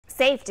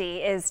Safety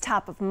is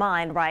top of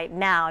mind right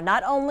now.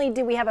 Not only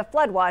do we have a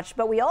flood watch,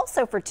 but we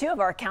also, for two of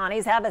our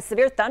counties, have a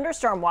severe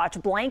thunderstorm watch,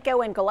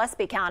 Blanco and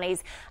Gillespie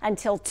counties,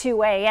 until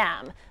 2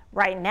 a.m.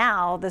 Right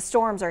now, the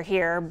storms are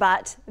here,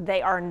 but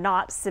they are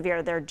not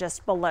severe. They're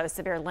just below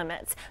severe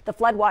limits. The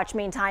flood watch,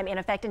 meantime, in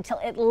effect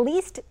until at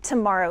least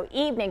tomorrow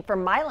evening. For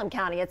Milam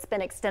County, it's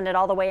been extended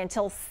all the way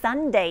until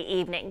Sunday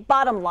evening.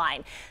 Bottom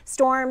line,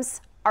 storms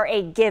are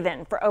a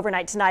given for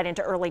overnight tonight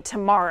into early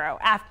tomorrow.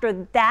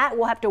 After that,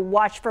 we'll have to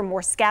watch for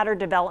more scattered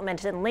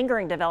development and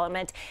lingering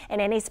development, and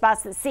any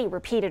spots that see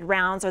repeated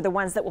rounds are the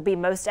ones that will be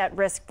most at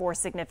risk for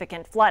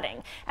significant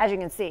flooding. As you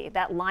can see,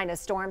 that line of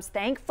storms,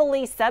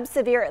 thankfully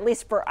sub-severe, at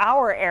least for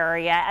our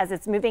area, as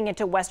it's moving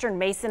into western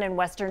Mason and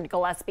western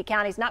Gillespie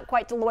counties, not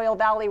quite to Loyal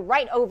Valley,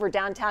 right over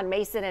downtown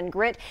Mason and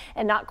Grit,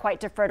 and not quite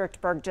to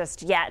Fredericksburg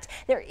just yet.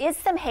 There is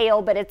some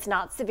hail, but it's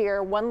not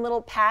severe. One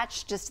little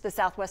patch just to the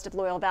southwest of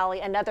Loyal Valley,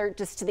 another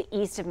just to the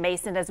east of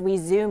Mason as we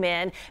zoom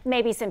in,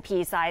 maybe some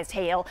pea-sized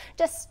hail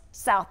just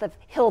south of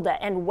Hilda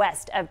and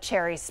west of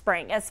Cherry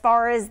Spring. As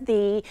far as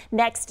the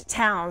next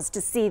towns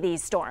to see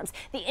these storms,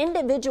 the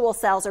individual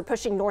cells are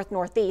pushing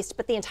north-northeast,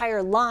 but the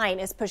entire line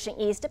is pushing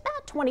east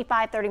about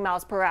 25-30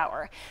 miles per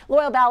hour.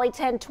 Loyal Valley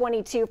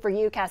 1022 for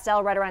you,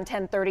 Castell right around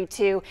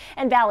 1032,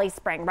 and Valley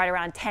Spring right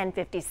around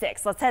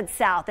 1056. Let's head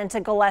south into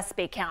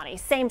Gillespie County.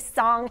 Same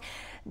song,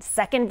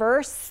 second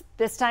verse.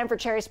 This time for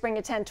Cherry Spring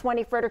at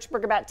 1020,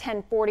 Fredericksburg about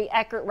 1040,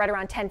 Eckert right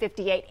around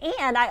 1058.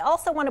 And I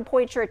also want to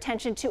point your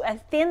attention to a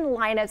thin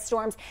line of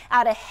storms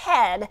out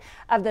ahead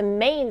of the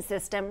main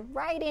system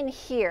right in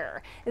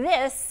here.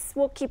 This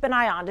we'll keep an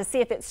eye on to see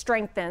if it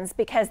strengthens,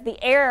 because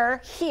the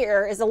air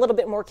here is a little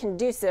bit more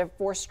conducive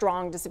for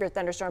strong to severe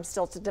thunderstorms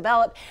still to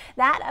develop.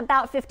 That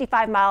about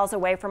 55 miles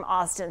away from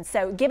Austin.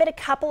 So give it a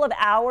couple of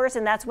hours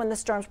and that's when the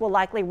storms will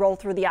likely roll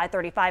through the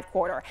I-35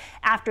 corridor.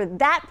 After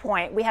that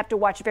point, we have to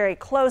watch very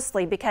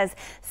closely, because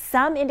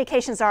some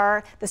indications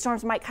are the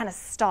storms might kind of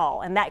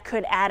stall, and that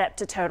could add up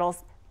to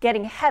totals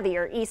getting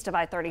heavier east of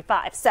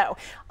I-35. So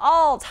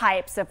all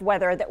types of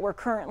weather that we're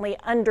currently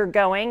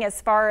undergoing as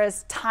far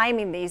as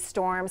timing these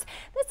storms.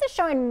 This is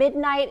showing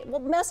midnight. Well,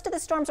 most of the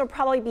storms will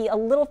probably be a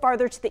little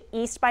farther to the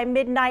east by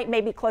midnight,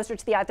 maybe closer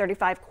to the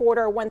I-35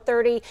 corridor,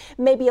 1:30,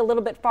 maybe a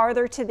little bit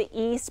farther to the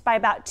east by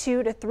about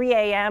 2 to 3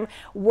 a.m.,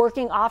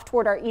 working off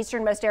toward our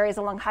easternmost areas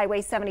along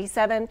Highway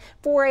 77,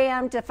 4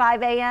 a.m. to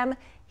 5 a.m.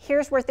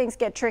 Here's where things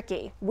get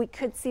tricky. We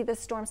could see the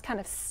storms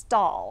kind of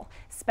stall,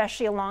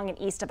 especially along and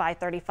east of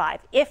I-35.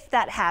 If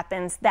that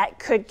happens, that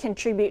could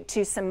contribute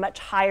to some much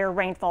higher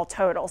rainfall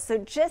totals. So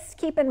just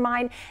keep in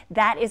mind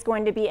that is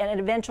going to be an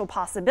eventual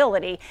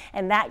possibility,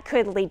 and that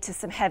could lead to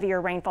some heavier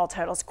rainfall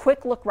totals.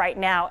 Quick look right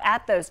now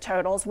at those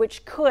totals,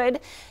 which could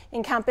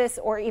encompass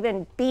or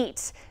even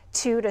beat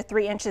 2 to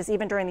 3 inches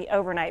even during the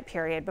overnight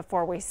period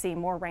before we see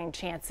more rain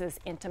chances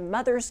into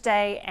Mother's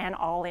Day and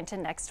all into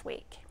next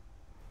week.